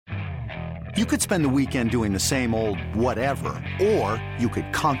You could spend the weekend doing the same old whatever, or you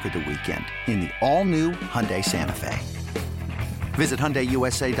could conquer the weekend in the all-new Hyundai Santa Fe. Visit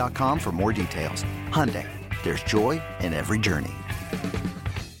HyundaiUSA.com for more details. Hyundai, there's joy in every journey.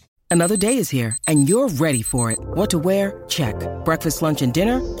 Another day is here, and you're ready for it. What to wear? Check. Breakfast, lunch, and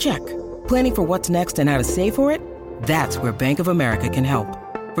dinner? Check. Planning for what's next and how to save for it? That's where Bank of America can help.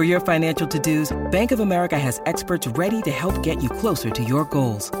 For your financial to-dos, Bank of America has experts ready to help get you closer to your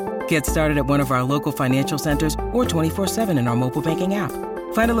goals. Get started at one of our local financial centers or 24/7 in our mobile banking app.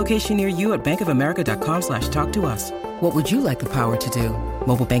 Find a location near you at bankofamerica.com/talktous. What would you like the power to do?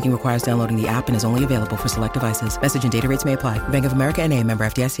 Mobile banking requires downloading the app and is only available for select devices. Message and data rates may apply. Bank of America N.A., member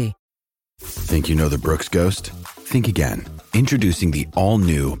FDIC. Think you know the Brooks Ghost? Think again. Introducing the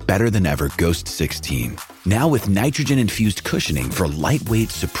all-new, better-than-ever Ghost 16. Now with nitrogen-infused cushioning for lightweight,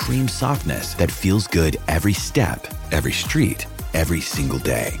 supreme softness that feels good every step, every street, every single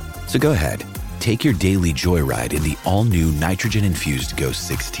day. So go ahead, take your daily joyride in the all-new nitrogen-infused Ghost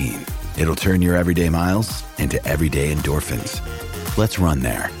 16. It'll turn your everyday miles into everyday endorphins. Let's run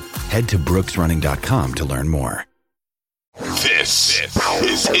there. Head to brooksrunning.com to learn more. This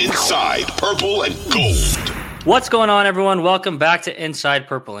is Inside Purple and Gold. What's going on, everyone? Welcome back to Inside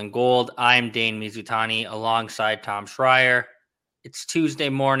Purple and Gold. I'm Dane Mizutani alongside Tom Schreier. It's Tuesday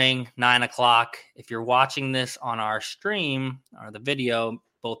morning, 9 o'clock. If you're watching this on our stream or the video,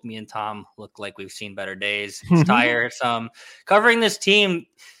 both me and Tom look like we've seen better days. It's tiresome. Covering this team,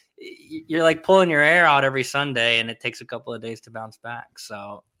 you're like pulling your hair out every Sunday, and it takes a couple of days to bounce back.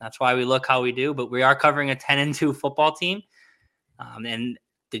 So that's why we look how we do. But we are covering a 10-2 football team. And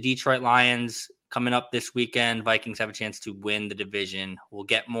the Detroit Lions coming up this weekend. Vikings have a chance to win the division. We'll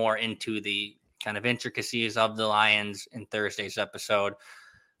get more into the kind of intricacies of the Lions in Thursday's episode.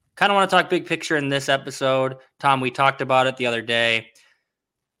 Kind of want to talk big picture in this episode. Tom, we talked about it the other day.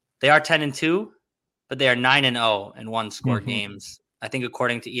 They are 10-2, but they are 9-0 in one-score games. I think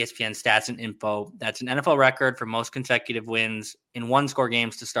according to ESPN Stats and Info, that's an NFL record for most consecutive wins in one-score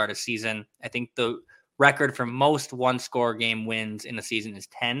games to start a season. I think the record for most one-score game wins in a season is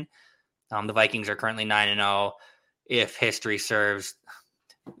 10. The Vikings are currently 9-0. If history serves,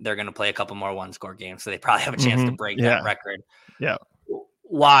 they're going to play a couple more one-score games, so they probably have a chance to break that record. Yeah.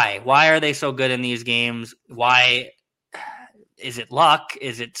 Why? Why are they so good in these games? Why? Is it luck?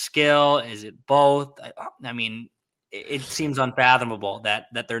 Is it skill? Is it both? I mean, it seems unfathomable that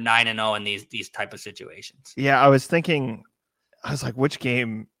they're 9-0 in these type of situations. Yeah, I was like, which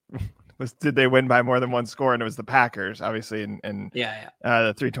game did they win by more than one score? And it was the Packers, obviously, in the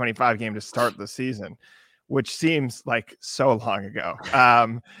 325 game to start the season, which seems like so long ago.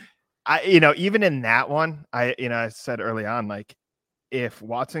 Even in that one, I said early on, like, if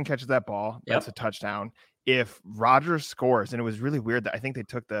Watson catches that ball, that's a touchdown. If Rodgers scores, and it was really weird that I think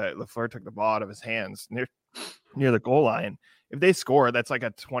LaFleur took the ball out of his hands near the goal line. If they score, that's like a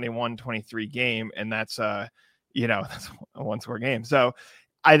 21-23 game, and that's that's a one-score game. So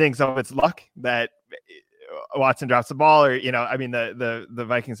I think some of it's luck that Watson drops the ball, or the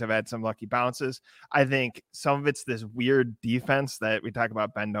Vikings have had some lucky bounces. I think some of it's this weird defense that we talk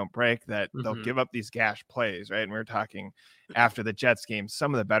about, bend don't break, that they'll give up these gash plays, right? And we were talking after the Jets game,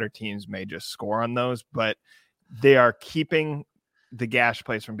 some of the better teams may just score on those, but they are keeping the gash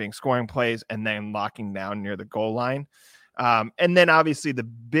plays from being scoring plays and then locking down near the goal line. And then obviously the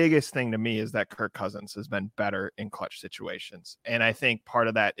biggest thing to me is that Kirk Cousins has been better in clutch situations. And I think part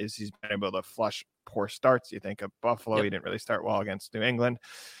of that is he's been able to flush poor starts. You think of Buffalo, he didn't really start well against New England,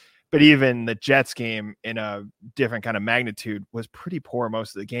 but even the Jets game in a different kind of magnitude was pretty poor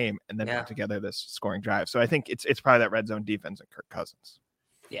most of the game, and then put together this scoring drive. So I think it's probably that red zone defense and Kirk Cousins.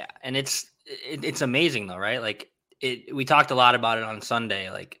 Yeah. And it's amazing though, right? Like we talked a lot about it on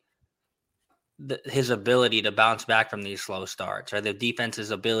Sunday, like his ability to bounce back from these slow starts, or the defense's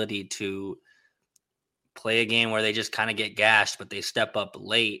ability to play a game where they just kind of get gashed, but they step up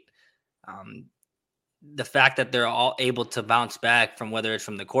late. The fact that they're all able to bounce back from, whether it's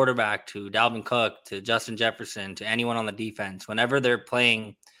from the quarterback to Dalvin Cook to Justin Jefferson to anyone on the defense, whenever they're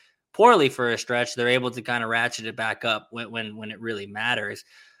playing poorly for a stretch, they're able to kind of ratchet it back up when it really matters.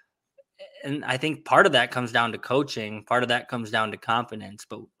 And I think part of that comes down to coaching. Part of that comes down to confidence.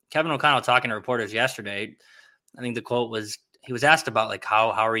 But Kevin O'Connell talking to reporters yesterday, I think the quote was, he was asked about like,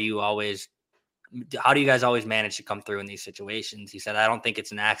 how do you guys always manage to come through in these situations? He said, I don't think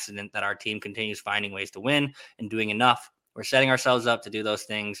it's an accident that our team continues finding ways to win and doing enough. We're setting ourselves up to do those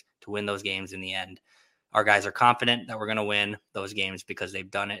things to win those games in the end. Our guys are confident that we're going to win those games because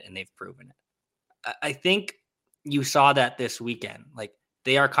they've done it and they've proven it. I think you saw that this weekend. Like,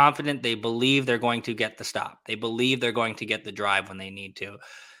 they are confident. They believe they're going to get the stop. They believe they're going to get the drive when they need to.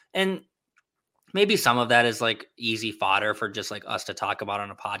 And maybe some of that is like easy fodder for just like us to talk about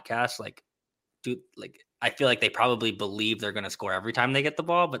on a podcast. Like, I feel like they probably believe they're going to score every time they get the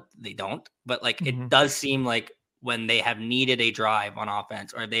ball, but they don't. But like, it does seem like when they have needed a drive on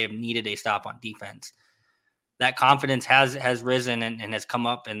offense or they have needed a stop on defense, that confidence has risen and has come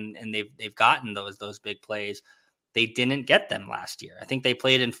up, and they've gotten those big plays. They didn't get them last year. I think they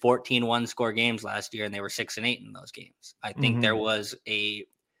played in 14 one-score games last year, and they were 6-8 in those games. I think there was a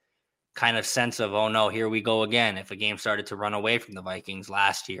kind of sense of, oh no, here we go again. If a game started to run away from the Vikings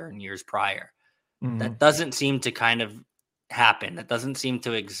last year and years prior, that doesn't seem to kind of happen. That doesn't seem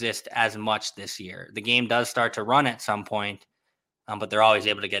to exist as much this year. The game does start to run at some point, but they're always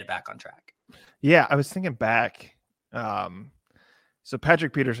able to get it back on track. Yeah, I was thinking back. So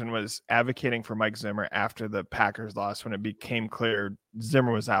Patrick Peterson was advocating for Mike Zimmer after the Packers loss. When it became clear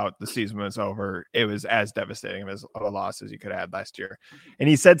Zimmer was out, the season was over. It was as devastating of a loss as you could have had last year. And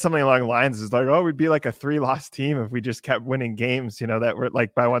he said something along the lines is like, oh, we'd be like a 3-loss team if we just kept winning games, that were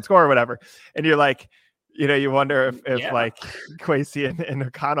like by one score or whatever. And you're like, you wonder if like Kwesi and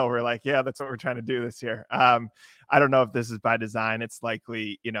O'Connell were like, yeah, that's what we're trying to do this year. I don't know if this is by design. It's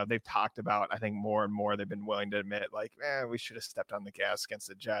likely, they've talked about, I think more and more, they've been willing to admit like, we should have stepped on the gas against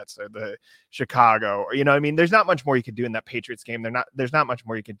the Jets or the Chicago, or, there's not much more you could do in that Patriots game. There's not much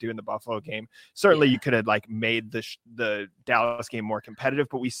more you could do in the Buffalo game. Certainly you could have like made the Dallas game more competitive,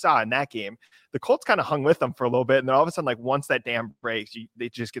 but we saw in that game, the Colts kind of hung with them for a little bit. And then all of a sudden, like once that dam breaks, they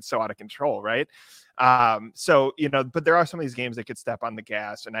just get so out of control. Right. But there are some of these games that could step on the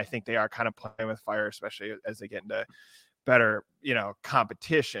gas, and I think they are kind of playing with fire, especially as they get into better,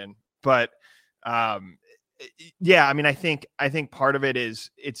 competition. But I think part of it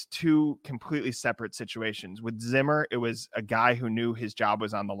is it's two completely separate situations. With Zimmer, it was a guy who knew his job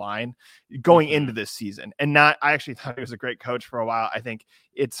was on the line going into this season, and I actually thought he was a great coach for a while. I think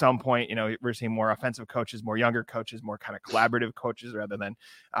at some point, we're seeing more offensive coaches, more younger coaches, more kind of collaborative coaches rather than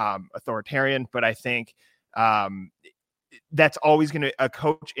authoritarian. But I think that's always going to, a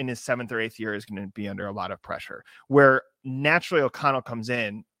coach in his 7th or 8th year is going to be under a lot of pressure, where naturally O'Connell comes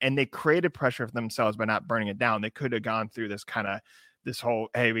in and they created pressure for themselves by not burning it down. They could have gone through this whole,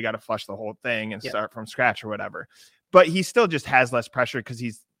 hey, we got to flush the whole thing and start from scratch or whatever. But he still just has less pressure because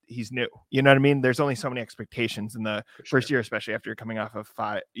he's new. You know what I mean? There's only so many expectations in the first year, especially after you're coming off of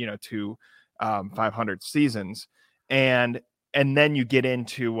 500 seasons. And then you get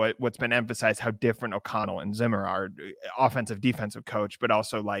into what's been emphasized, how different O'Connell and Zimmer are, offensive, defensive coach, but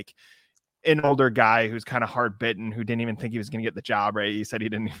also like an older guy who's kind of hard bitten, who didn't even think he was going to get the job. Right. He said he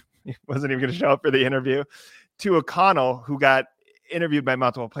wasn't even going to show up for the interview, to O'Connell, who got interviewed by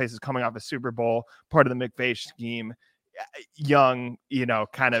multiple places coming off a Super Bowl, part of the McVay scheme, young,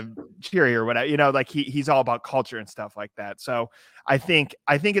 kind of cheery or whatever, like he's all about culture and stuff like that. So I think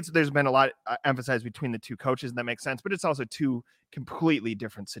there's been a lot emphasized between the two coaches, and that makes sense, but it's also two completely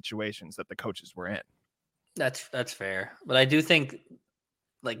different situations that the coaches were in. That's fair. But I do think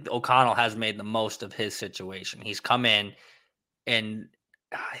like O'Connell has made the most of his situation. He's come in, and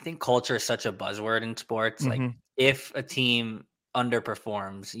I think culture is such a buzzword in sports. Like if a team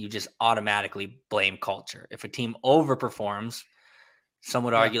underperforms, you just automatically blame culture. If a team overperforms, some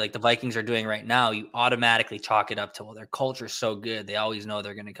would argue like the Vikings are doing right now, you automatically chalk it up to, well, their culture is so good, they always know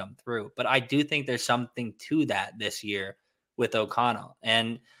they're going to come through. But I do think there's something to that this year with O'Connell.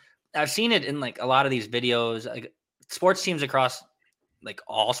 And I've seen it in like a lot of these videos, like sports teams across like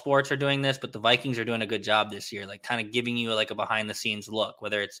all sports are doing this, but the Vikings are doing a good job this year, like kind of giving you like a behind the scenes look,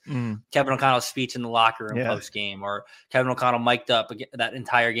 whether it's Kevin O'Connell's speech in the locker room post game, or Kevin O'Connell mic'd up that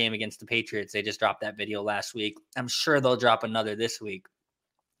entire game against the Patriots. They just dropped that video last week. I'm sure they'll drop another this week.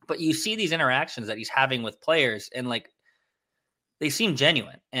 But you see these interactions that he's having with players, and like they seem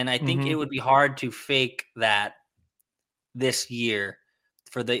genuine. And I think it would be hard to fake that this year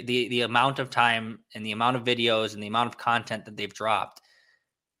for the amount of time and the amount of videos and the amount of content that they've dropped.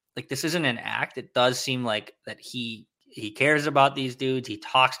 Like this isn't an act. It does seem like that he cares about these dudes. He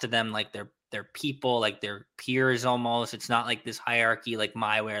talks to them like they're people, like they're peers almost. It's not like this hierarchy, like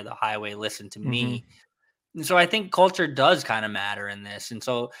my way or the highway, listen to me. And so I think culture does kind of matter in this. And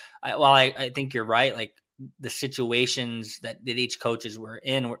so while I think you're right, like the situations that each coaches were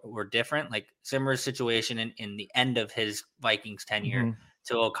in were different. Like Zimmer's situation in the end of his Vikings tenure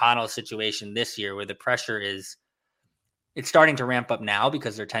to O'Connell's situation this year, where the pressure it's starting to ramp up now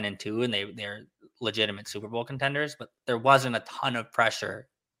because they're 10-2 and they're legitimate Super Bowl contenders, but there wasn't a ton of pressure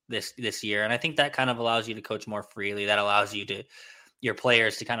this year. And I think that kind of allows you to coach more freely. That allows your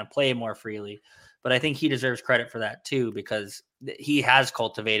players to kind of play more freely. But I think he deserves credit for that too, because he has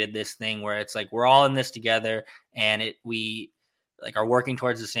cultivated this thing where it's like, we're all in this together, and like are working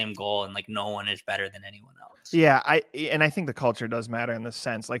towards the same goal, and like no one is better than anyone else. Yeah, I think the culture does matter in this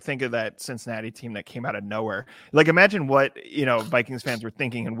sense. Like, think of that Cincinnati team that came out of nowhere. Like, imagine what Vikings fans were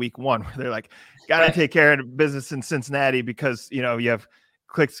thinking in week 1, where they're like, got to take care of business in Cincinnati because you have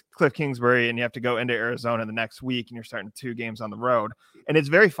Cliff Kingsbury and you have to go into Arizona the next week, and you're starting 2 games on the road. And it's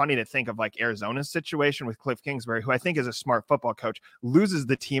very funny to think of like Arizona's situation with Cliff Kingsbury, who I think is a smart football coach, loses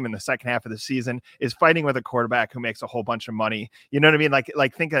the team in the second half of the season, is fighting with a quarterback who makes a whole bunch of money. You know what I mean?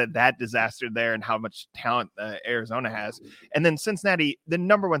 Like think of that disaster there and how much talent Arizona has. And then Cincinnati, the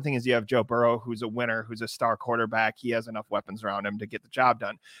number one thing is you have Joe Burrow, who's a winner, who's a star quarterback. He has enough weapons around him to get the job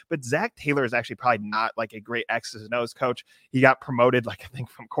done. But Zach Taylor is actually probably not like a great X's and O's coach. He got promoted, like I think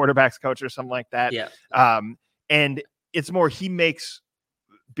from quarterbacks coach or something like that. Yeah. And it's more, he makes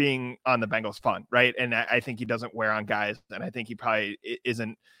being on the Bengals fun, right? And I think he doesn't wear on guys, and I think he probably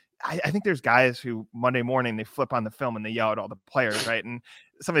isn't. I think there's guys who Monday morning they flip on the film and they yell at all the players, right? And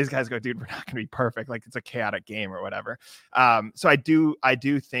some of these guys go, "Dude, we're not going to be perfect. Like it's a chaotic game or whatever." So I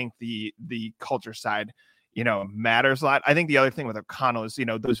do think the culture side, matters a lot. I think the other thing with O'Connell is,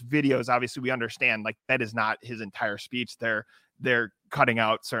 those videos. Obviously, we understand like that is not his entire speech. They're cutting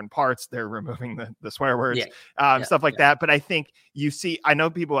out certain parts. They're removing the swear words, stuff like that. But I think I know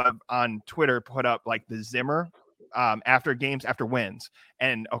people have on Twitter put up like the Zimmer after games, after wins,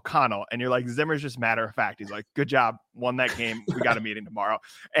 and O'Connell, and you're like, Zimmer's just matter of fact. He's like, good job, won that game. We got a meeting tomorrow.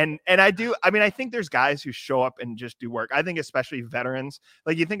 And I think there's guys who show up and just do work. I think especially veterans,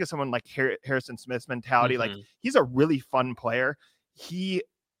 like you think of someone like Harrison Smith's mentality, like he's a really fun player.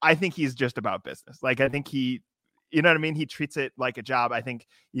 I think he's just about business. Like, I think you know what I mean? He treats it like a job. I think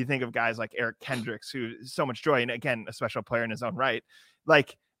you think of guys like Eric Kendricks, who's so much joy. And again, a special player in his own right.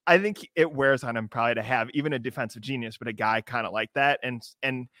 Like, I think it wears on him probably to have even a defensive genius, but a guy kind of like that. And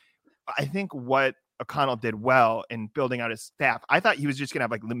I think what O'Connell did well in building out his staff, I thought he was just going to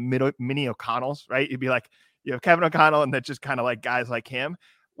have like the mini O'Connells, right? You'd be like, you have Kevin O'Connell and that's just kind of like guys like him.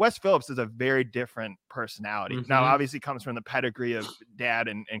 Wes Phillips is a very different personality. Now, obviously comes from the pedigree of dad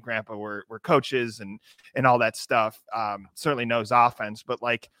and grandpa were coaches and all that stuff. Certainly knows offense, but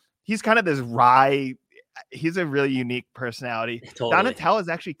like, he's kind of this he's a really unique personality. Totally. Donatell is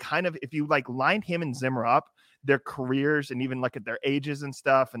actually kind of, if you like lined him and Zimmer up, their careers and even look at their ages and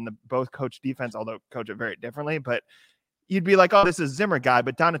stuff, and both coach defense, although coach it very differently, but you'd be like, oh, this is Zimmer guy,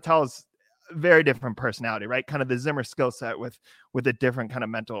 but Donatell is very different personality, right? Kind of the Zimmer skill set with a different kind of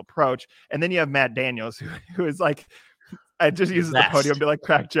mental approach. And then you have Matt Daniels, who is like, I just uses the podium to like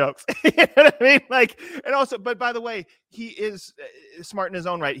crack jokes. You know what I mean? Like, and also, but by the way, he is smart in his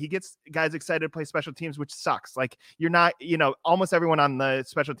own right. He gets guys excited to play special teams, which sucks. Like, you're not, almost everyone on the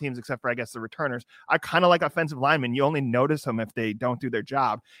special teams, except for I guess the returners, are kind of like offensive linemen. You only notice them if they don't do their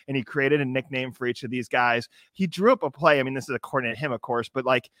job. And he created a nickname for each of these guys. He drew up a play. I mean, this is according to him, of course, but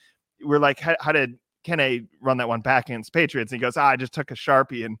like, we're like, how did Kenny run that one back against Patriots? And he goes, I just took a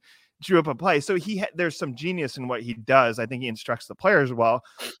Sharpie and drew up a play. So there's some genius in what he does. I think he instructs the players well,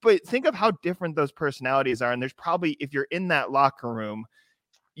 but think of how different those personalities are. And there's probably, if you're in that locker room,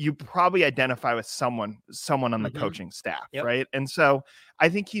 you probably identify with someone on the coaching staff. Yep. Right. And so I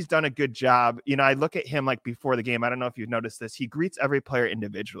think he's done a good job. I look at him like before the game. I don't know if you've noticed this. He greets every player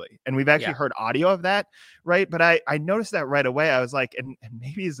individually. And we've actually heard audio of that. Right. But I noticed that right away. I was like, and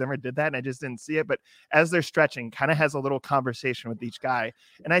maybe Zimmer did that and I just didn't see it. But as they're stretching, kind of has a little conversation with each guy.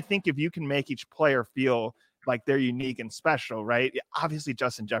 And I think if you can make each player feel like they're unique and special, right? Obviously,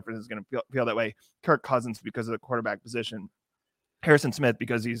 Justin Jefferson is going to feel that way. Kirk Cousins because of the quarterback position. Harrison Smith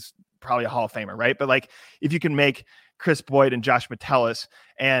because he's probably a Hall of Famer, right? But like, if you can make Chris Boyd and Josh Metellus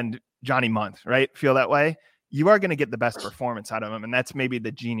and Johnny Munt, right, feel that way, you are going to get the best performance out of him, and that's maybe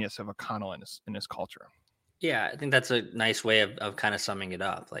the genius of O'Connell in his culture. Yeah, I think that's a nice way of kind of summing it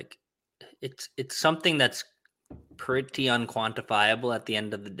up. Like, it's something that's pretty unquantifiable at the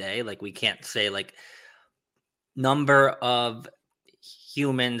end of the day. Like, we can't say like number of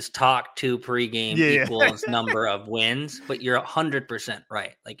humans talk to pregame equals number of wins, but you're 100%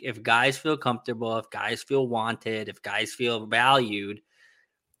 right. Like, if guys feel comfortable, if guys feel wanted, if guys feel valued,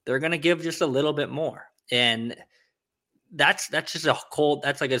 they're going to give just a little bit more. And that's just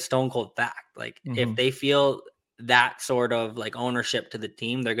that's like a stone cold fact. Like, if they feel that sort of like ownership to the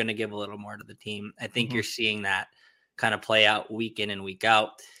team, they're going to give a little more to the team. I think you're seeing that kind of play out week in and week out.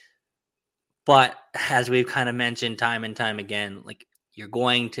 But as we've kind of mentioned time and time again, like, you're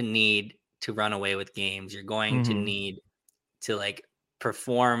going to need to run away with games. You're going to need to like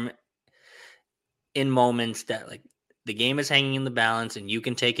perform in moments that like the game is hanging in the balance and you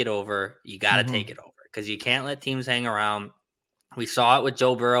can take it over. You got to take it over because you can't let teams hang around. We saw it with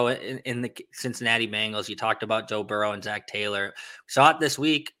Joe Burrow in the Cincinnati Bengals. You talked about Joe Burrow and Zach Taylor. We saw it this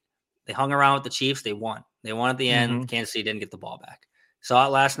week. They hung around with the Chiefs. They won. They won at the end. Kansas City didn't get the ball back. Saw it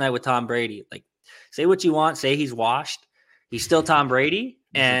last night with Tom Brady. Like, say what you want. Say he's washed. He's still Tom Brady.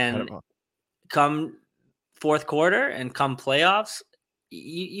 And come fourth quarter and come playoffs,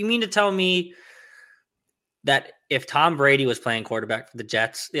 you mean to tell me that if Tom Brady was playing quarterback for the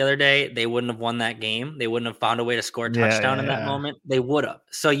Jets the other day, they wouldn't have won that game? They wouldn't have found a way to score a touchdown in that moment? They would have.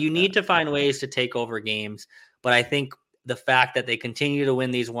 So you need to find ways to take over games. But I think the fact that they continue to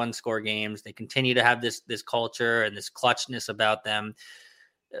win these one-score games, they continue to have this culture and this clutchness about them,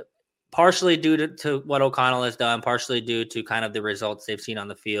 partially due to what O'Connell has done, partially due to kind of the results they've seen on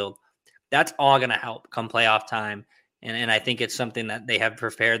the field. That's all going to help come playoff time. And I think it's something that they have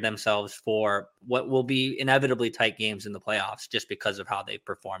prepared themselves for what will be inevitably tight games in the playoffs just because of how they've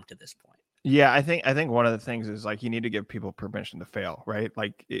performed to this point. Yeah, I think one of the things is like you need to give people permission to fail, right?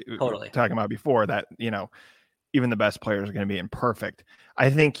 Like Totally talking about before that, even the best players are going to be imperfect. I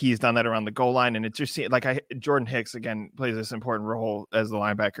think he's done that around the goal line, and it's just like Jordan Hicks again plays this important role as the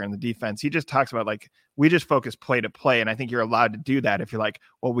linebacker in the defense. He just talks about like we just focus play to play, and I think you're allowed to do that if you're like,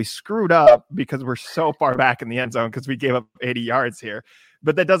 well, we screwed up because we're so far back in the end zone because we gave up 80 yards here.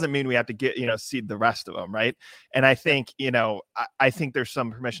 But that doesn't mean we have to get, seed the rest of them. Right. And I think, I think there's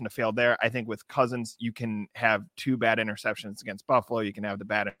some permission to fail there. I think with Cousins, you can have 2 bad interceptions against Buffalo. You can have the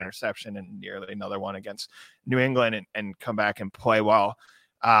bad interception and nearly another one against New England and come back and play well.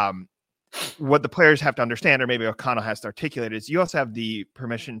 What the players have to understand, or maybe O'Connell has to articulate, is you also have the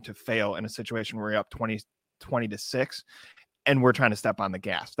permission to fail in a situation where you're up 20-6. And we're trying to step on the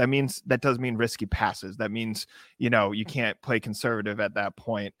gas. That does mean risky passes. That means, you can't play conservative at that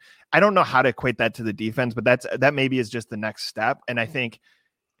point. I don't know how to equate that to the defense, but that maybe is just the next step. And I think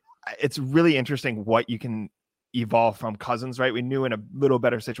it's really interesting what you can evolve from Cousins, right? We knew in a little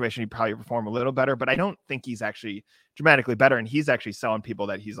better situation, he'd probably perform a little better, but I don't think he's actually dramatically better. And he's actually selling people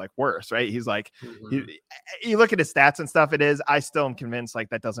that he's like worse, right? He's like, you look at his stats and stuff, I still am convinced like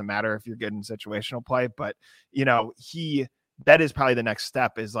that doesn't matter if you're good in situational play, but that is probably the next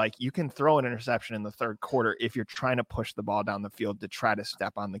step is like you can throw an interception in the third quarter if you're trying to push the ball down the field to try to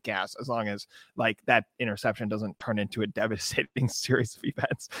step on the gas, as long as like that interception doesn't turn into a devastating series of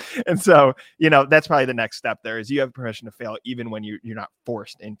events. And so, that's probably the next step there is you have permission to fail even when you're not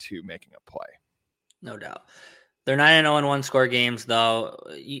forced into making a play. No doubt. They're 9-0 in one-score games, though.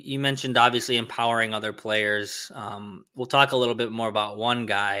 You mentioned obviously empowering other players. We'll talk a little bit more about one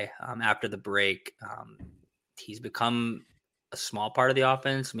guy after the break. He's become a small part of the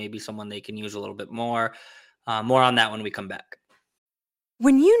offense, maybe someone they can use a little bit more. More on that when we come back.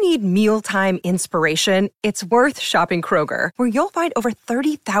 When you need mealtime inspiration, it's worth shopping Kroger, where you'll find over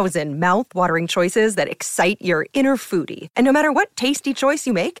 30,000 mouth-watering choices that excite your inner foodie. And no matter what tasty choice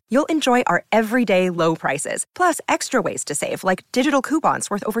you make, you'll enjoy our everyday low prices, plus extra ways to save, like digital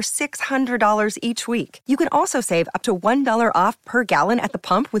coupons worth over $600 each week. You can also save up to $1 off per gallon at the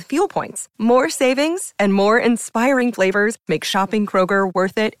pump with fuel points. More savings and more inspiring flavors make shopping Kroger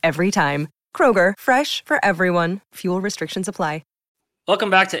worth it every time. Kroger, fresh for everyone. Fuel restrictions apply.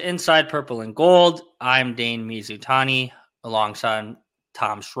 Welcome back to Inside Purple and Gold. I'm Dane Mizutani alongside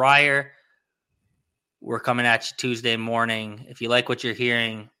Tom Schreier. We're coming at you Tuesday morning. If you like what you're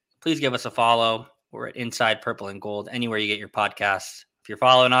hearing, please give us a follow. We're at Inside Purple and Gold, anywhere you get your podcasts. If you're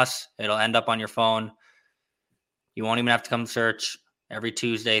following us, it'll end up on your phone. You won't even have to come search every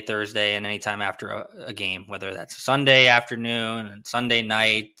Tuesday, Thursday, and anytime after a game, whether that's Sunday afternoon and Sunday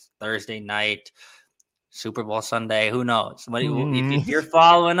night, Thursday night, Super Bowl Sunday, who knows? If you're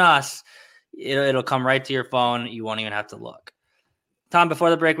following us, it'll come right to your phone. You won't even have to look. Tom, before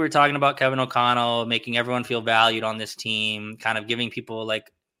the break, we were talking about Kevin O'Connell, making everyone feel valued on this team, kind of giving people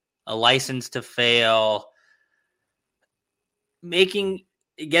like a license to fail, getting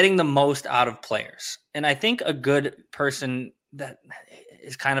the most out of players. And I think a good person that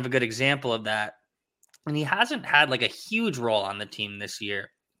is kind of a good example of that, and he hasn't had like a huge role on the team this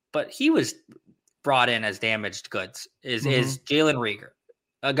year, but he was brought in as damaged goods, is Jalen Reagor,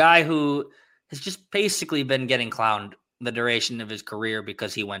 a guy who has just basically been getting clowned the duration of his career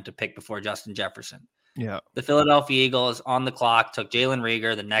because he went to pick before Justin Jefferson. Yeah. The Philadelphia Eagles on the clock took Jalen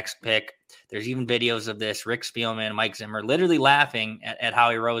Reagor, the next pick. There's even videos of this, Rick Spielman, Mike Zimmer, literally laughing at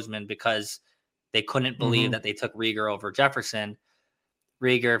Howie Roseman because they couldn't believe that they took Reagor over Jefferson.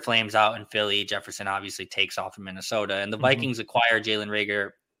 Reagor flames out in Philly. Jefferson obviously takes off in Minnesota. And the Vikings acquired Jalen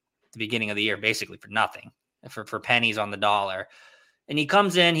Reagor the beginning of the year, basically for nothing, for pennies on the dollar. And he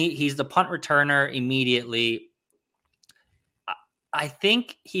comes in, he's the punt returner immediately. I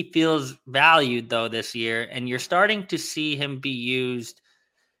think he feels valued though this year, and you're starting to see him be used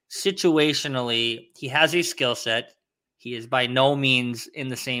situationally. He has a skill set. He is by no means in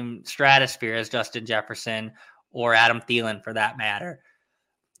the same stratosphere as Justin Jefferson or Adam Thielen for that matter.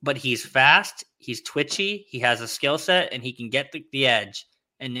 But he's fast, he's twitchy, he has a skill set, and he can get the edge.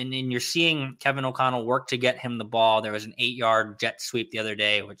 And then you're seeing Kevin O'Connell work to get him the ball. There was an 8-yard jet sweep the other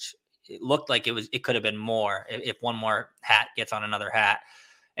day, which it looked like it could have been more if one more hat gets on another hat.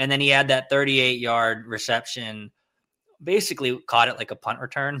 And then he had that 38-yard reception, basically caught it like a punt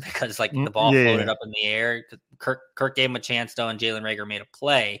return because like the ball floated up in the air. Kirk gave him a chance though, and Jalen Reagor made a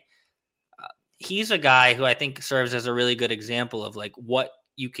play. He's a guy who I think serves as a really good example of like what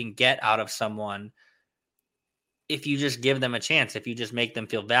you can get out of someone if you just give them a chance, if you just make them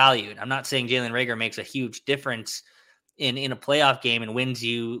feel valued. I'm not saying Jalen Reagor makes a huge difference in a playoff game and wins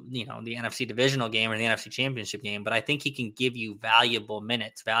you, the NFC divisional game or the NFC championship game, but I think he can give you valuable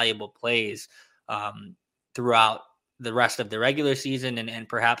minutes, valuable plays throughout the rest of the regular season and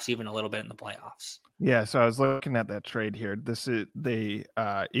perhaps even a little bit in the playoffs. Yeah, so I was looking at that trade here. This is the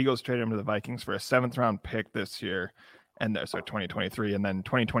Eagles traded him to the Vikings for a 7th round pick this year. And so 2023 and then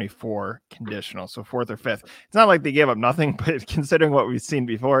 2024 conditional. So 4th or 5th. It's not like they gave up nothing, but considering what we've seen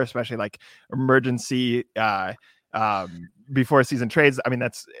before, especially like emergency before season trades, I mean,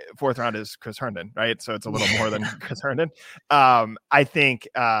 that's 4th round is Chris Herndon, right? So it's a little more than Chris Herndon. I think,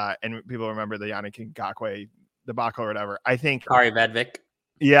 and people remember the Yannick Ngakoue debacle or whatever. I think Kari Vedvik.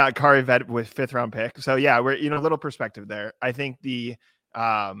 Yeah, Kari Ved with 5th round pick. So yeah, we're, a little perspective there. I think the,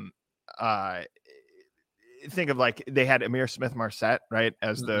 think of like they had Amir Smith-Marset, right,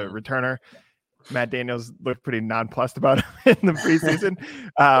 as the returner. Matt Daniels looked pretty nonplussed about him in the preseason.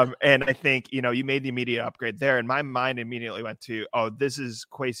 And I think, you made the immediate upgrade there. And my mind immediately went to, this is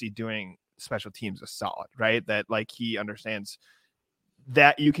Kwesi doing special teams a solid, right? That like he understands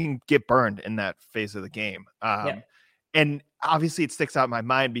that you can get burned in that phase of the game. And obviously it sticks out in my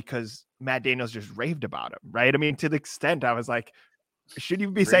mind because Matt Daniels just raved about him, right? I mean, to the extent I was like, should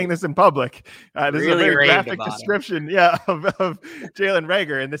you be saying this in public? This is a very graphic description, of Jalen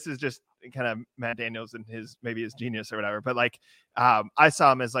Reagor, and this is just kind of Matt Daniels and his genius or whatever. But like, I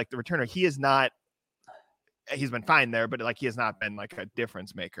saw him as like the returner. He is not. He's been fine there, but like he has not been like a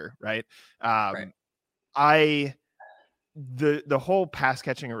difference maker, right? The whole pass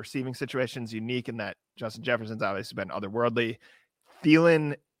catching or receiving situation is unique in that Justin Jefferson's obviously been otherworldly.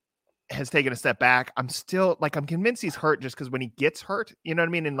 Thielen has taken a step back. I'm still like, I'm convinced he's hurt just because when he gets hurt, you know what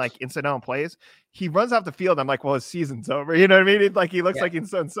I mean? In like incidental plays, he runs off the field. I'm like, well, his season's over. You know what I mean? Like he looks like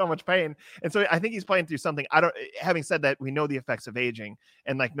he's in so much pain. And so I think he's playing through something. Having said that, we know the effects of aging,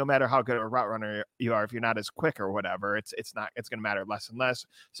 and like, no matter how good a route runner you are, if you're not as quick or whatever, it's going to matter less and less.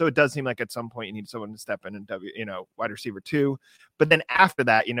 So it does seem like at some point you need someone to step in and wide receiver 2. But then after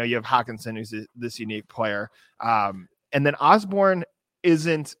that, you have Hawkinson, who's this unique player. And then Osborne he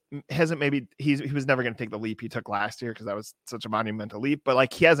was never going to take the leap he took last year because that was such a monumental leap, but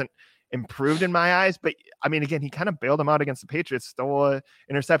like he hasn't improved in my eyes. But I mean, again, he kind of bailed him out against the Patriots, stole an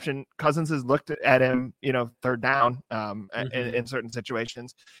interception. Cousins has looked at him, 3rd down in certain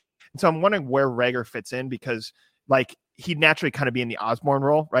situations. And so I'm wondering where Reagor fits in because like he'd naturally kind of be in the Osborne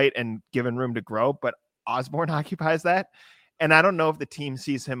role, right? And given room to grow, but Osborne occupies that. And I don't know if the team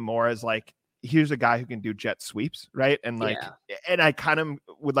sees him more as like, here's a guy who can do jet sweeps, right? And like, and I kind of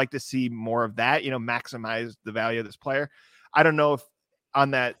would like to see more of that, maximize the value of this player. I don't know if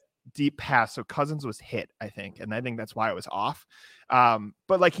on that deep pass, so Cousins was hit, I think, and I think that's why it was off.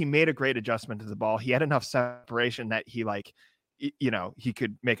 But like he made a great adjustment to the ball. He had enough separation that he like, he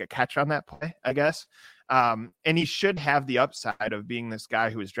could make a catch on that play, I guess. And he should have the upside of being this guy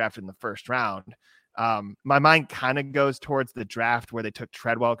who was drafted in the 1st round. My mind kind of goes towards the draft where they took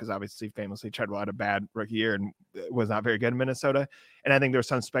Treadwell because obviously famously Treadwell had a bad rookie year and was not very good in Minnesota. And I think there was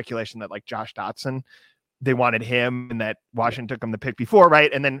some speculation that like Josh Dotson, they wanted him and that Washington took him the pick before,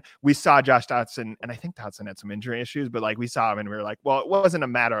 right? And then we saw Josh Dotson, and I think Dotson had some injury issues, but like we saw him and we were like, well, it wasn't a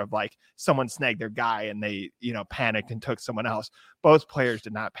matter of like someone snagged their guy and they, panicked and took someone else. Both players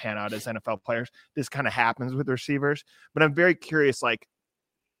did not pan out as NFL players. This kind of happens with receivers, but I'm very curious, like,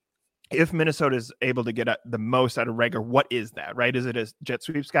 if Minnesota is able to get the most out of Reagor, what is that, right? Is it a jet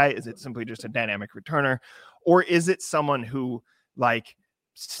sweeps guy? Is it simply just a dynamic returner? Or is it someone who like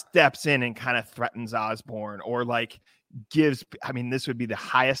steps in and kind of threatens Osborne or like gives, I mean, this would be the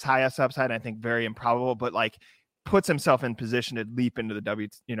highest upside, I think very improbable, but like puts himself in position to leap into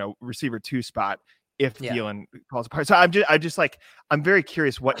the receiver 2 spot if Thielen falls apart. So I'm very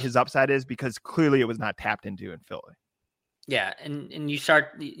curious what his upside is because clearly it was not tapped into in Philly. Yeah. And you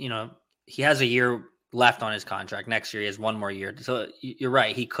start, he has a year left on his contract. Next year, he has one more year. So you're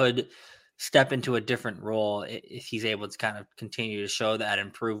right. He could step into a different role if he's able to kind of continue to show that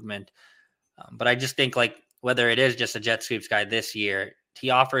improvement. But I just think like whether it is just a jet sweeps guy this year, he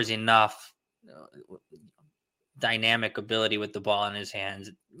offers enough dynamic ability with the ball in his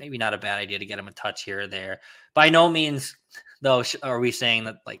hands. Maybe not a bad idea to get him a touch here or there. By no means, though, are we saying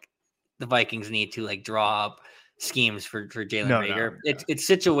that like the Vikings need to like draw up schemes for Jalen Reagor. It's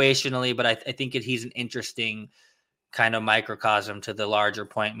situationally, but I think he's an interesting kind of microcosm to the larger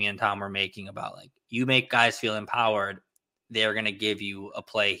point me and Tom were making about like you make guys feel empowered, they're going to give you a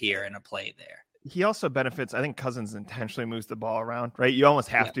play here and a play there. He also benefits. I think Cousins intentionally moves the ball around, right? You almost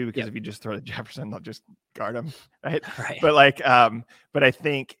have to, because if you just throw to Jefferson, they'll just guard him, right? But like, but I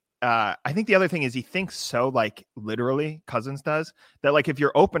think the other thing is he thinks so like literally Cousins does that. Like if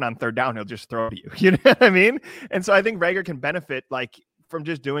you're open on third down, he'll just throw to you. You know what I mean? And so I think Reagor can benefit like from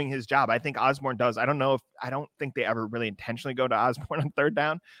just doing his job. I think Osborne does. I don't think they ever really intentionally go to Osborne on third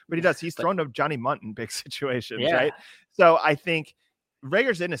down, but he does. He's thrown to Johnny Munt in big situations, right? So I think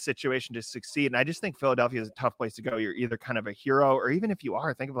Rager's in a situation to succeed. And I just think Philadelphia is a tough place to go. You're either kind of a hero, or even if you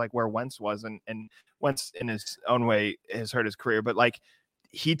are, think of like where Wentz was, and Wentz in his own way has hurt his career, but like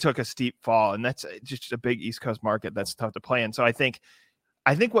he took a steep fall, and that's just a big East Coast market that's tough to play in. So I think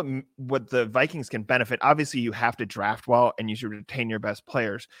what the Vikings can benefit, obviously you have to draft well and you should retain your best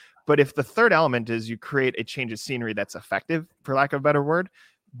players. But if the third element is you create a change of scenery that's effective, for lack of a better word,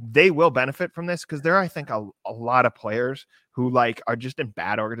 they will benefit from this, because there are, I think, a lot of players who like are just in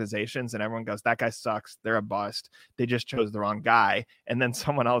bad organizations and everyone goes, that guy sucks, they're a bust, they just chose the wrong guy, and then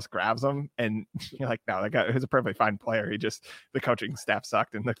someone else grabs them and you're like, no, that guy was a perfectly fine player, he just, the coaching staff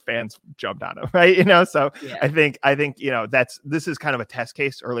sucked and the fans jumped on him, right? You know, so yeah. I think you know, this is kind of a test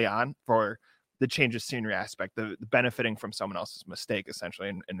case early on for the change of scenery aspect, the benefiting from someone else's mistake essentially,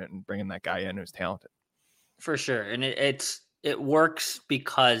 and bringing that guy in who's talented. For sure. And it works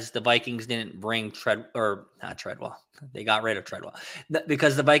because the Vikings didn't bring Treadwell. They got rid of Treadwell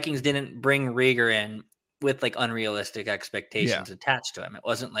because the Vikings didn't bring Reagor in with like unrealistic expectations attached to him. It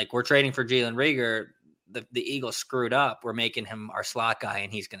wasn't like we're trading for Jalen Reagor. The Eagles screwed up. We're making him our slot guy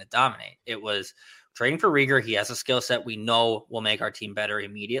and he's going to dominate. It was trading for Reagor. He has a skill set we know will make our team better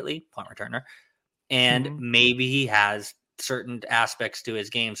immediately, punt returner. And maybe he has certain aspects to his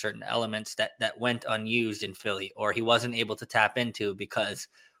game, certain elements that went unused in Philly, or he wasn't able to tap into because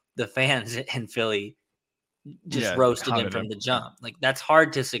the fans in Philly just roasted him from the jump. Like that's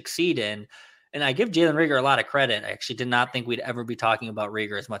hard to succeed in. And I give Jalen Reagor a lot of credit. I actually did not think we'd ever be talking about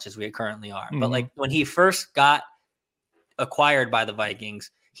Reagor as much as we currently are. But like when he first got acquired by the Vikings,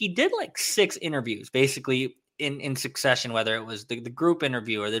 he did like 6 interviews basically in succession, whether it was the group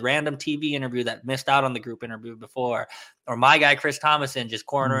interview or the random TV interview that missed out on the group interview before, or my guy, Chris Thomason, just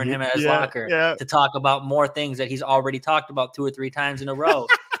cornering him at his locker to talk about more things that he's already talked about 2 or 3 times in a row.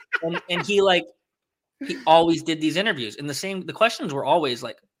 and he always did these interviews, and the questions were always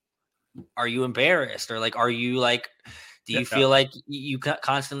like, are you embarrassed? Or like, are you like, do you feel like you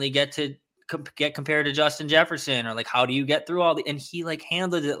constantly get compared to Justin Jefferson, or like, how do you get through all the, and he like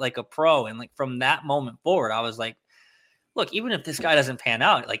handled it like a pro. And like, from that moment forward, I was like, look, even if this guy doesn't pan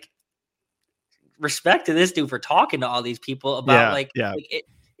out, like respect to this dude for talking to all these people about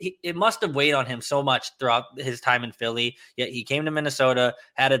it must have weighed on him so much throughout his time in Philly. Yet he came to Minnesota,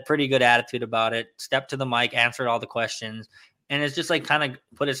 had a pretty good attitude about it, stepped to the mic, answered all the questions, and it's just like kind of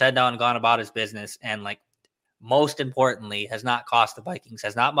put his head down and gone about his business. And like, most importantly, has not cost the Vikings,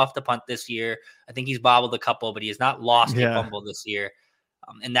 has not muffed a punt this year. I think he's bobbled a couple, but he has not lost a fumble this year.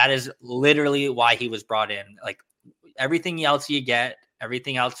 And that is literally why he was brought in. Like everything else you get,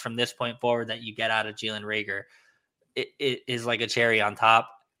 everything else from this point forward that you get out of Jalen Reagor, it is like a cherry on top.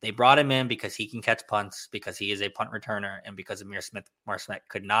 They brought him in because he can catch punts, because he is a punt returner, and because Amir Smith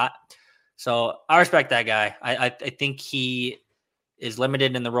could not. So I respect that guy. I think he is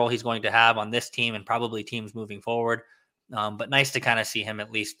limited in the role he's going to have on this team and probably teams moving forward. But nice to kind of see him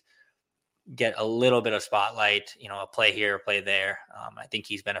at least get a little bit of spotlight, you know, a play here, a play there. I think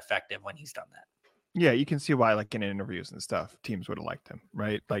he's been effective when he's done that. Yeah, you can see why, like in interviews and stuff, teams would have liked him,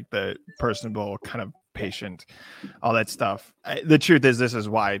 right? Like the personable, kind of patient, all that stuff. The truth is, this is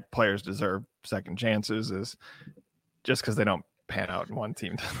why players deserve second chances, is just because they don't pan out in one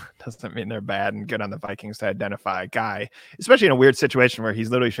team doesn't mean they're bad. And good on the Vikings to identify a guy, especially in a weird situation where he's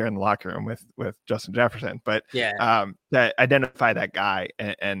literally sharing the locker room with Justin Jefferson, but that identify that guy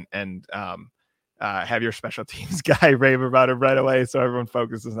and have your special teams guy rave about it right away, so everyone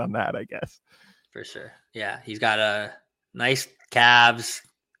focuses on that, I guess. For sure. Yeah, he's got a nice calves,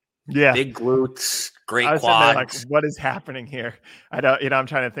 Yeah. Big glutes, great I was sitting there like, quads. what is happening here? I don't, I'm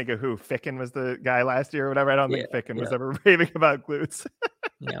trying to think of who Ficken was the guy last year or whatever. I don't think Ficken was ever raving about glutes.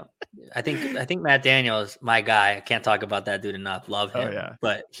 Yeah. I think Matt Daniels, my guy, I can't talk about that dude enough. Love him. Oh, yeah.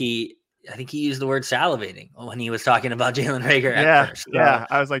 But I think he used the word salivating when he was talking about Jalen Reagor Yeah, at first. yeah.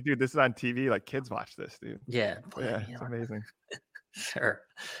 I was like, dude, this is on TV. Like, kids watch this, dude. Yeah. Yeah, it's amazing. Sure.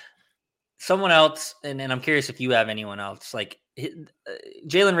 Someone else, and I'm curious if you have anyone else. Like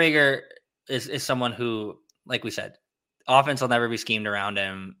Jalen Reagor is someone who, like we said, offense will never be schemed around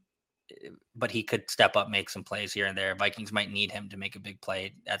him, but he could step up, make some plays here and there. Vikings might need him to make a big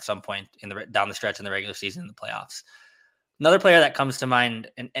play at some point down the stretch in the regular season in the playoffs. Another player that comes to mind,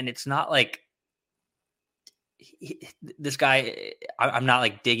 and it's not like this guy, I'm not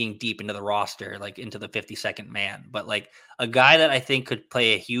like digging deep into the roster, like into the 52nd man, but like a guy that I think could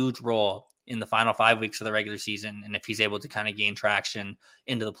play a huge role in the final 5 weeks of the regular season. And if he's able to kind of gain traction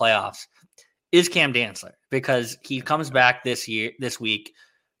into the playoffs, is Cam Dantzler, because he comes back this week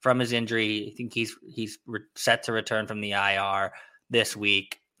from his injury. I think he's set to return from the IR this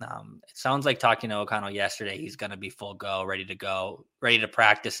week. It sounds like talking to O'Connell yesterday, he's going to be full go, ready to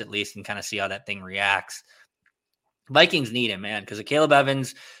practice at least and kind of see how that thing reacts. Vikings need him, man, because Caleb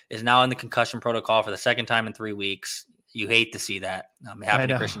Evans is now in the concussion protocol for the second time in 3 weeks. You hate to see that. It happened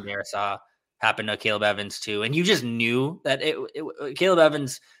to Christian Darrisaw, happened to Caleb Evans too. And you just knew that Caleb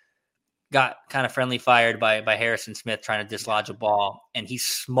Evans got kind of friendly fired by Harrison Smith trying to dislodge a ball, and he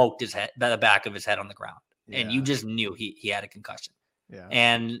smoked the back of his head on the ground. Yeah. And you just knew he had a concussion. Yeah.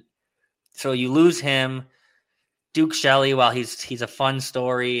 And so you lose him. Duke Shelley, while he's a fun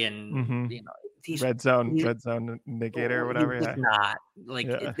story, and he's red zone negator or whatever. He's not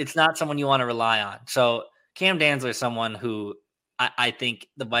it's not someone you want to rely on. So Cam Dantzler is someone who I think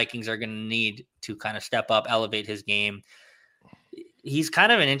the Vikings are going to need to kind of step up, elevate his game. He's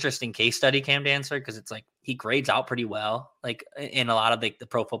kind of an interesting case study, Cam Dantzler, because it's like he grades out pretty well, like in a lot of the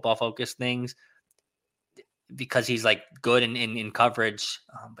Pro Football Focus things, because he's like good in coverage,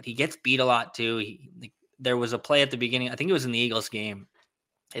 but he gets beat a lot too. There was a play at the beginning, I think it was in the Eagles game.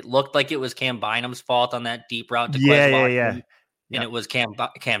 It looked like it was Cam Bynum's fault on that deep route to Quez Watkins, and it was Cam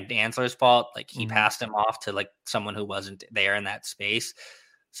Dantzler's fault. Like he passed him off to like someone who wasn't there in that space.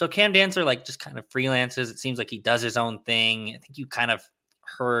 So Cam Dantzler like just kind of freelances. It seems like he does his own thing. I think you kind of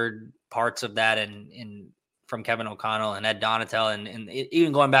heard parts of that from Kevin O'Connell and Ed Donatel, and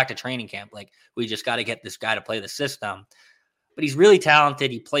even going back to training camp. Like, we just got to get this guy to play the system. But he's really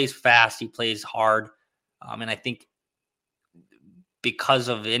talented. He plays fast. He plays hard. And I think because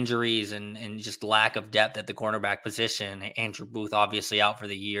of injuries and just lack of depth at the cornerback position, Andrew Booth obviously out for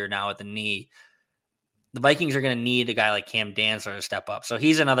the year now with the knee, the Vikings are going to need a guy like Cam Dantzler to step up. So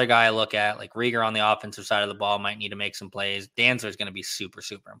he's another guy I look at. Like Reagor on the offensive side of the ball might need to make some plays. Dantzler is going to be super,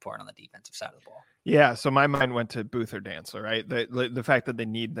 super important on the defensive side of the ball. Yeah, so my mind went to Booth or Dantzler, right? The fact that they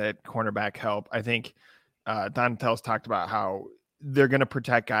need that cornerback help. I think Donatel's talked about how they're going to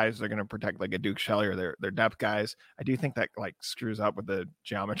protect guys. They're going to protect like a Duke Shelley or their depth guys. I do think that like screws up with the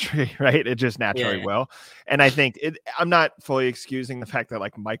geometry, right? It just naturally will. And I think I'm not fully excusing the fact that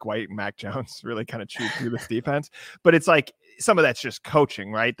like Mike White and Mac Jones really kind of chewed through this defense, but it's like some of that's just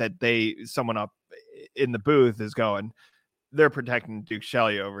coaching, right? That someone up in the booth is going, they're protecting Duke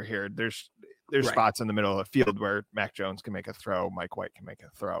Shelley over here. There's spots in the middle of the field where Mac Jones can make a throw. Mike White can make a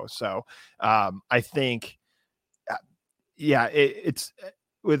throw. So I think, it's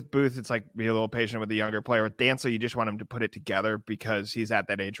with Booth, it's like be a little patient with the younger player. With Dantzler, you just want him to put it together because he's at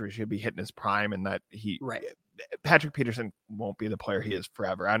that age where he should be hitting his prime, and that Patrick Peterson won't be the player he is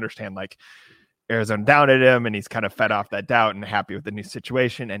forever. I understand like Arizona doubted him and he's kind of fed off that doubt and happy with the new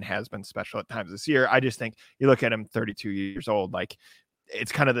situation and has been special at times this year. I just think you look at him 32 years old, like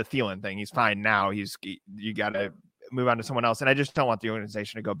it's kind of the Thielen thing. He's fine now. You got to move on to someone else. And I just don't want the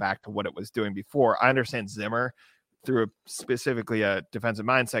organization to go back to what it was doing before. I understand Zimmer, through specifically a defensive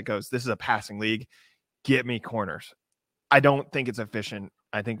mindset, goes, this is a passing league. Get me corners. I don't think it's efficient.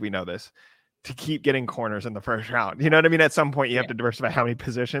 I think we know this, to keep getting corners in the first round. You know what I mean? At some point you have to diversify how many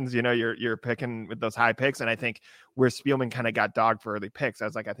positions, you're picking with those high picks. And I think where Spielman kind of got dogged for early picks, I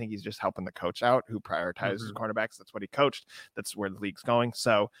was like, I think he's just helping the coach out who prioritizes cornerbacks. That's what he coached. That's where the league's going.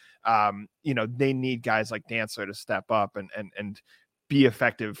 So, they need guys like Dantzler to step up and be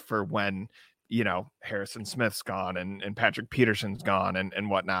effective for when, Harrison Smith's gone and Patrick Peterson's gone and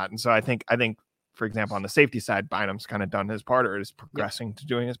whatnot. And so I think, for example, on the safety side, Bynum's kind of done his part or is progressing to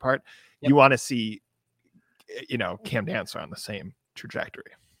doing his part. Yep. You want to see, Cam Dantzler on the same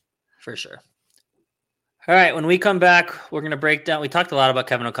trajectory. For sure. All right. When we come back, we're going to break down. We talked a lot about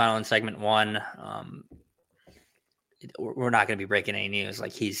Kevin O'Connell in segment one. We're not going to be breaking any news.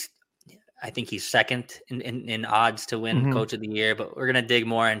 Like, he's I think he's second in odds to win Coach of the Year, but we're going to dig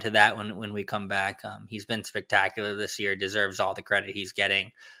more into that when we come back. He's been spectacular this year, deserves all the credit he's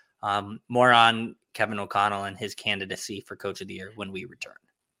getting. More on Kevin O'Connell and his candidacy for Coach of the Year when we return.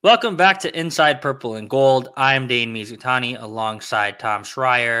 Welcome back to Inside Purple and Gold. I'm Dane Mizutani alongside Tom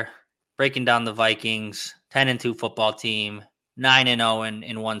Schreier, breaking down the Vikings, 10-2 football team, 9-0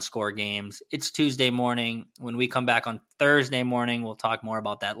 in one-score games. It's Tuesday morning. When we come back on Thursday morning, we'll talk more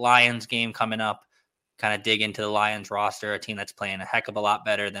about that Lions game coming up, kind of dig into the Lions roster, a team that's playing a heck of a lot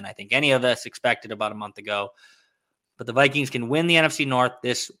better than I think any of us expected about a month ago. But the Vikings can win the NFC North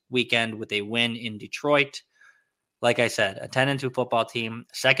this weekend with a win in Detroit. Like I said, a 10-2 football team,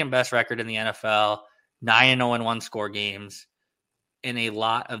 second best record in the NFL, 9-0 in one-score games, and a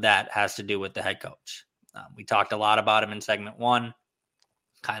lot of that has to do with the head coach. We talked a lot about him in segment one,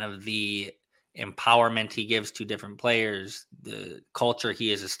 kind of the empowerment he gives to different players, the culture he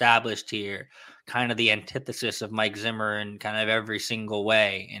has established here, kind of the antithesis of Mike Zimmer in kind of every single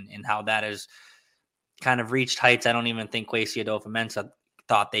way, and how that has kind of reached heights I don't even think Kwesi Adolfo-Mensah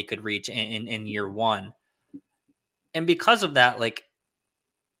thought they could reach in year one. And because of that, like,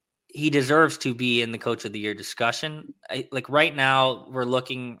 he deserves to be in the Coach of the Year discussion. Like right now, we're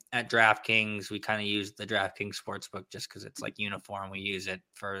looking at DraftKings. We kind of use the DraftKings Sportsbook just because it's like uniform. We use it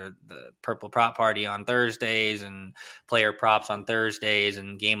for the Purple Prop Party on Thursdays and player props on Thursdays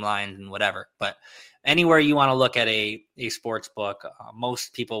and game lines and whatever. But anywhere you want to look at a sports book,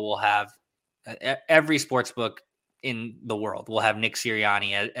 most people will have every sports book in the world will have Nick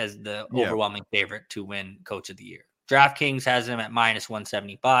Sirianni as the overwhelming favorite to win Coach of the Year. DraftKings has him at minus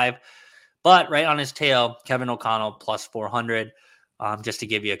 175, but right on his tail, Kevin O'Connell plus 400. Just to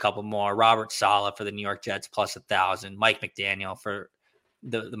give you a couple more, Robert Saleh for the New York Jets plus 1,000, Mike McDaniel for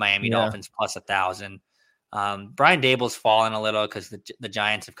the Miami Dolphins plus 1,000. Brian Dable's fallen a little because the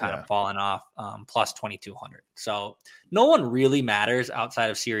Giants have kind of fallen off, plus 2,200. So no one really matters outside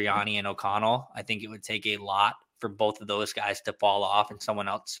of Sirianni and O'Connell. I think it would take a lot for both of those guys to fall off and someone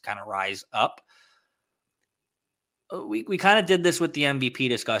else kind of rise up. We kind of did this with the MVP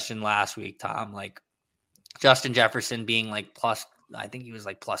discussion last week, Tom, like Justin Jefferson being like plus, I think he was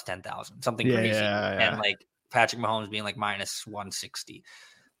like plus 10,000, something crazy. And like Patrick Mahomes being like minus 160.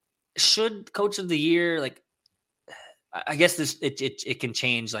 Should Coach of the Year, like, I guess it can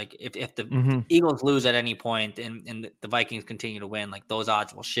change. Like if the Eagles lose at any point and the Vikings continue to win, like those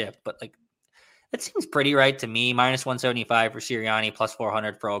odds will shift. But like, it seems pretty right to me. Minus 175 for Sirianni, plus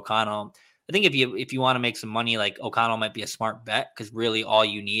 400 for O'Connell. I think if you want to make some money, like O'Connell might be a smart bet because really all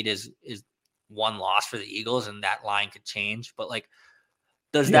you need is one loss for the Eagles and that line could change. But like,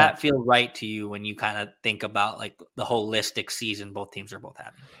 does that feel right to you when you kind of think about like the holistic season both teams are both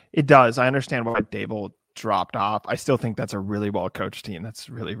having? It does. I understand why Dable dropped off. I still think that's a really well coached team. That's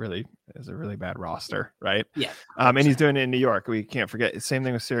really is a really bad roster, right? Yeah. And he's doing it in New York. We can't forget. Same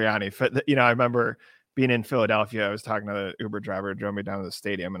thing with Sirianni. You know, I remember being in Philadelphia, I was talking to the Uber driver who drove me down to the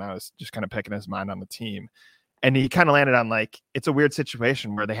stadium, and I was just kind of picking his mind on the team. And he kind of landed on like, it's a weird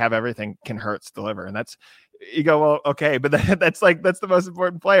situation where they have everything, can Hurts deliver. And that's, you go, well, okay, but that's the most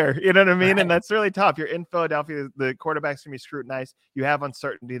important player. You know what I mean? Right. And that's really tough. You're in Philadelphia. The quarterback's going to be scrutinized. You have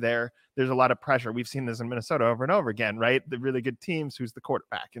uncertainty there. There's a lot of pressure. We've seen this in Minnesota over and over again, right? The really good teams, who's the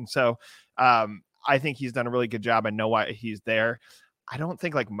quarterback. And so I think he's done a really good job. I know why he's there. I don't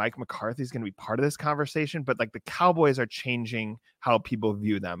think like Mike McCarthy is going to be part of this conversation, but like the Cowboys are changing how people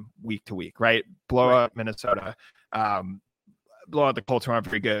view them week to week, right? Blow out Minnesota, blow out the Colts, who aren't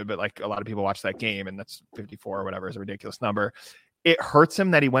very good, but like a lot of people watch that game, and that's 54 or whatever is a ridiculous number. It hurts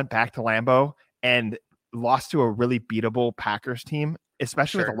him that he went back to Lambeau and lost to a really beatable Packers team,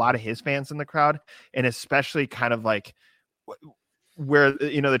 especially with a lot of his fans in the crowd, and especially kind of like where,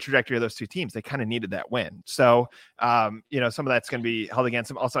 you know, the trajectory of those two teams, they kind of needed that win. So, you know, some of that's going to be held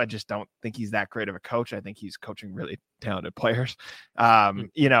against him. Also, I just don't think he's that great of a coach. I think he's coaching really talented players.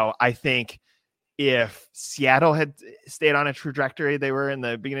 You know, I think if Seattle had stayed on a trajectory they were in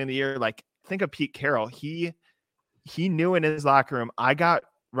the beginning of the year, like think of Pete Carroll. He knew in his locker room, I got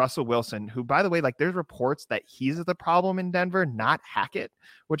Russell Wilson, who, by the way, like there's reports that he's the problem in Denver, not Hackett,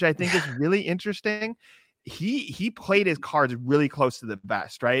 which I think is really interesting. He played his cards really close to the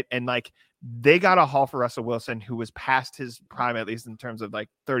vest, right? And like they got a haul for Russell Wilson, who was past his prime, at least in terms of like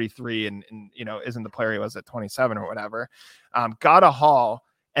 33 and you know, isn't the player he was at 27 or whatever. Got a haul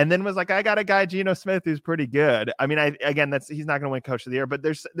and then was like, I got a guy, Geno Smith, who's pretty good. I mean, he's not going to win Coach of the Year, but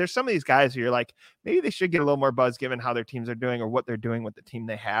there's some of these guys who you're like, maybe they should get a little more buzz given how their teams are doing or what they're doing with the team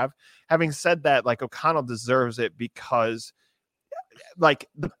they have. Having said that, like O'Connell deserves it because like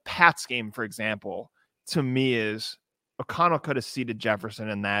the Pats game, for example, to me is O'Connell could have seated Jefferson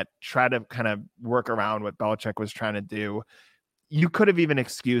in that, try to kind of work around what Belichick was trying to do. You could have even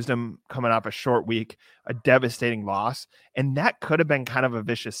excused him coming off a short week, a devastating loss, and that could have been kind of a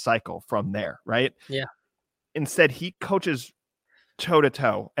vicious cycle from there, right? Yeah. Instead, he coaches toe to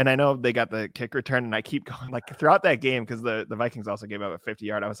toe, and I know they got the kick return, and I keep going like throughout that game because the Vikings also gave up a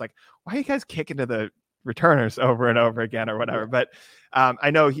 50-yard. I was like, why are you guys kicking to the returners over and over again or whatever? But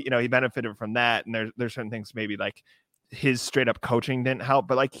I know he benefited from that, and there's certain things maybe like his straight up coaching didn't help,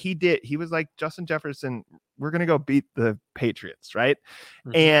 but like he was like, Justin Jefferson, we're gonna go beat the Patriots, right?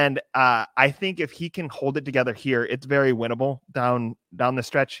 Mm-hmm. And I think if he can hold it together here, it's very winnable down the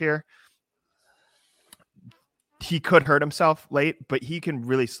stretch here. He could hurt himself late, but he can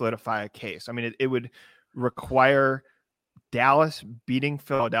really solidify a case. I mean, it would require Dallas beating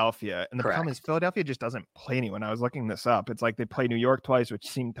Philadelphia. And the problem is Philadelphia just doesn't play anyone. I was looking this up. It's like they play New York twice, which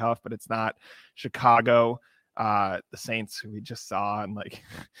seemed tough, but it's not. Chicago, the Saints, who we just saw, and like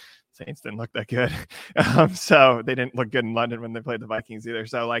Saints didn't look that good. So they didn't look good in London when they played the Vikings either.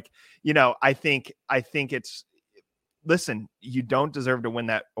 So like, I think it's, listen, you don't deserve to win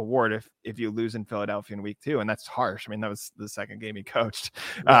that award if you lose in Philadelphia in week 2. And that's harsh. I mean, that was the second game he coached.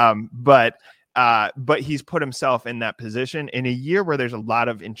 Yeah. But he's put himself in that position in a year where there's a lot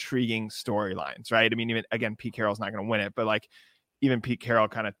of intriguing storylines, right? I mean, even again, Pete Carroll's not going to win it, but like even Pete Carroll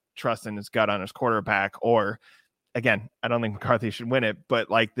kind of trusting his gut on his quarterback, or again, I don't think McCarthy should win it, but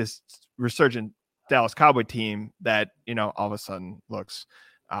like this resurgent Dallas Cowboy team that, all of a sudden looks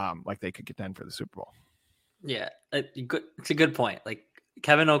like they could contend for the Super Bowl. Yeah, it's a good point. Like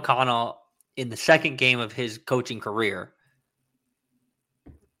Kevin O'Connell in the second game of his coaching career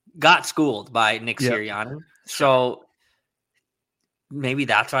got schooled by Nick Sirianni. So maybe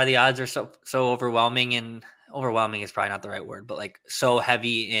that's why the odds are so overwhelming, and overwhelming is probably not the right word, but like so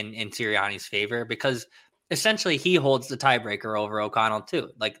heavy in Sirianni's favor, because essentially he holds the tiebreaker over O'Connell too.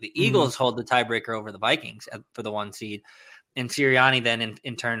 Like the Eagles hold the tiebreaker over the Vikings for the 1 seed, and Sirianni then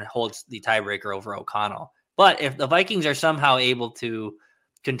in turn holds the tiebreaker over O'Connell. But if the Vikings are somehow able to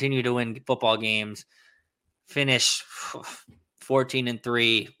continue to win football games, finish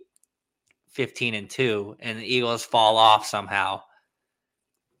 14-3, 15-2, and the Eagles fall off somehow,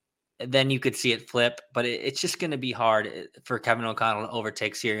 then you could see it flip. But it's just going to be hard for Kevin O'Connell to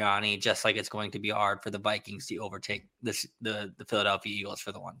overtake Sirianni, just like it's going to be hard for the Vikings to overtake the Philadelphia Eagles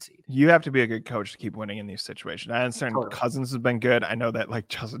for the 1 seed. You have to be a good coach to keep winning in these situations. I understand Cousins has been good. I know that like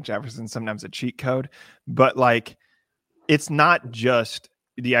Justin Jefferson sometimes a cheat code, but like it's not just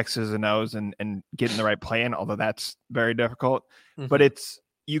the X's and O's and getting the right play in, although that's very difficult. Mm-hmm. But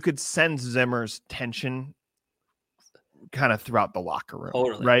you could sense Zimmer's tension kind of throughout the locker room.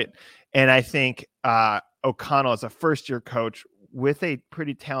 Totally. Right. And I think O'Connell as a first-year coach with a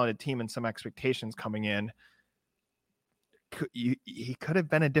pretty talented team and some expectations coming in, he could have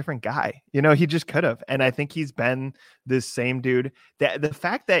been a different guy. He just could have. And I think he's been this same dude. That the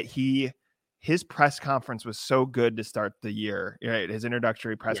fact that his press conference was so good to start the year, right? His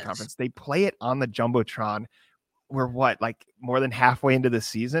introductory press conference, they play it on the Jumbotron. We're like more than halfway into the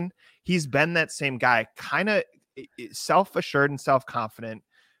season. He's been that same guy, kind of self-assured and self-confident,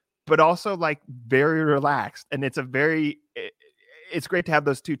 but also like very relaxed. And it's great to have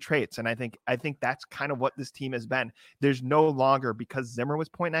those two traits. And I think that's kind of what this team has been. There's no longer, because Zimmer was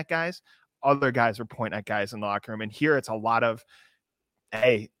pointing at guys, other guys were pointing at guys in the locker room. And here it's a lot of,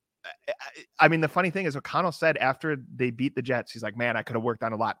 hey, I mean, the funny thing is O'Connell said after they beat the Jets, he's like, man, I could have worked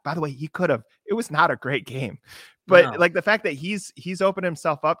on a lot. By the way, he could have. It was not a great game. But like the fact that he's opened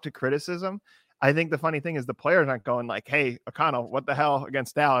himself up to criticism, I think the funny thing is the players aren't going like, hey, O'Connell, what the hell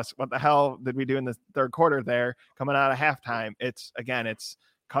against Dallas? What the hell did we do in the third quarter there coming out of halftime? It's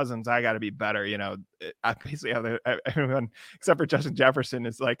Cousins. I got to be better. I basically have everyone except for Justin Jefferson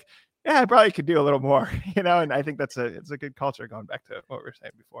is like, yeah, I probably could do a little more, and I think it's a good culture going back to what we were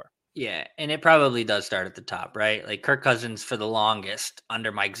saying before. Yeah, and it probably does start at the top, right? Like Kirk Cousins for the longest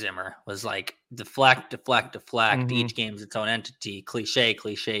under Mike Zimmer was like deflect. Mm-hmm. Each game's its own entity.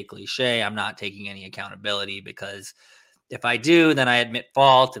 Cliche. I'm not taking any accountability, because if I do, then I admit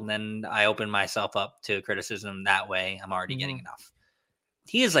fault, and then I open myself up to criticism that way. I'm already getting enough.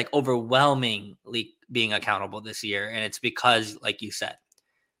 He is like overwhelmingly being accountable this year, and it's because, like you said,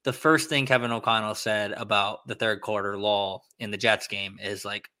 the first thing Kevin O'Connell said about the third quarter lull in the Jets game is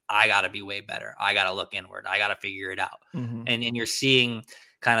like, I got to be way better. I got to look inward. I got to figure it out. Mm-hmm. And you're seeing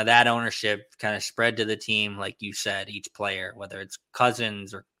kind of that ownership kind of spread to the team. Like you said, each player, whether it's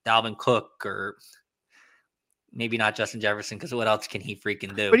Cousins or Dalvin Cook or maybe not Justin Jefferson, because what else can he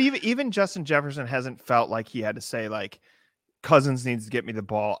freaking do? But even Justin Jefferson hasn't felt like he had to say like, Cousins needs to get me the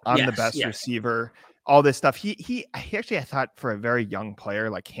ball. I'm the best receiver. all this stuff. He actually, I thought for a very young player,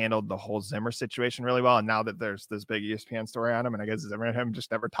 like handled the whole Zimmer situation really well. And now that there's this big ESPN story on him, and I guess Zimmer and him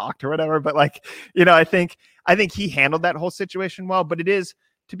just never talked or whatever, but like, I think he handled that whole situation well. But it is,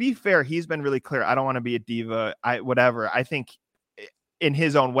 to be fair, he's been really clear. I don't want to be a diva. I think in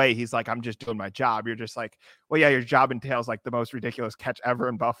his own way, he's like, I'm just doing my job. You're just like, well, yeah, your job entails like the most ridiculous catch ever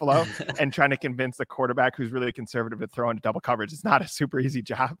in Buffalo and trying to convince the quarterback who's really conservative to throw into double coverage. It's not a super easy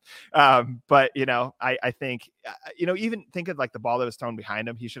job. But, I think, even think of like the ball that was thrown behind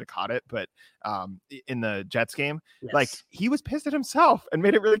him, he should have caught it. But in the Jets game, yes. like he was pissed at himself and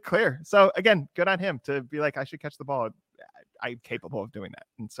made it really clear. So again, good on him to be like, I should catch the ball. I'm capable of doing that.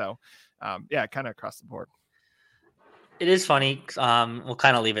 And so, kind of across the board. It is funny. We'll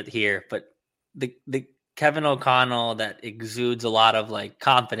kind of leave it here, but the Kevin O'Connell that exudes a lot of like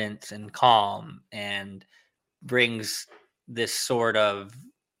confidence and calm and brings this sort of,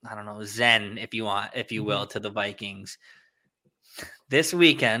 I don't know, zen, if you will, to the Vikings. This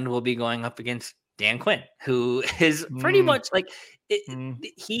weekend we'll be going up against Dan Quinn, who is pretty much like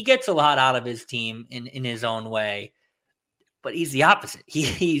he gets a lot out of his team in his own way, but he's the opposite.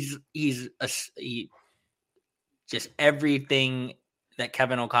 He's just everything that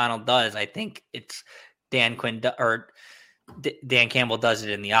Kevin O'Connell does, I think it's Dan Campbell does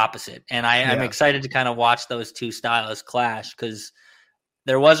it in the opposite. And I'm excited to kind of watch those two styles clash, because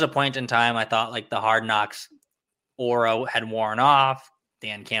there was a point in time I thought like the Hard Knocks aura had worn off.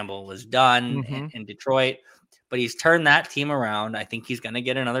 Dan Campbell was done in Detroit, but he's turned that team around. I think he's going to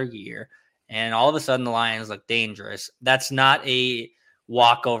get another year. And all of a sudden the Lions look dangerous. That's not a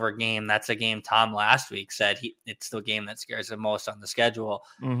walkover game. That's a game Tom last week said it's the game that scares him most on the schedule.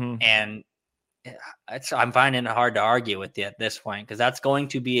 And I'm finding it hard to argue with you at this point, because that's going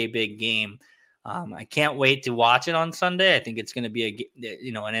to be a big game. I can't wait to watch it on Sunday. I think it's going to be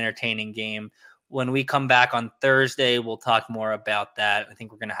an entertaining game. When we come back on Thursday, we'll talk more about that. I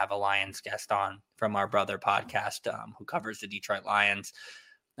think we're going to have a Lions guest on from our brother podcast who covers the Detroit Lions.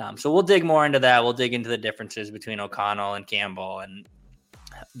 So we'll dig more into that. We'll dig into the differences between O'Connell and Campbell and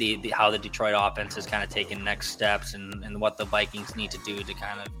the how the Detroit offense is kind of taking next steps and what the Vikings need to do to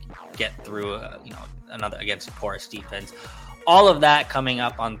kind of get through another against a porous defense. All of that coming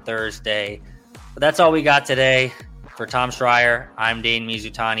up on Thursday. But that's all we got today. For Tom Schreier, I'm Dane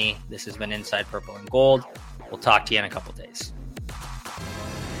Mizutani. This has been Inside Purple and Gold. We'll talk to you in a couple days.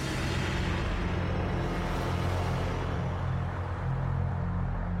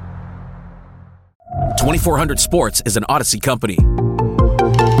 .2400 Sports is an Odyssey company.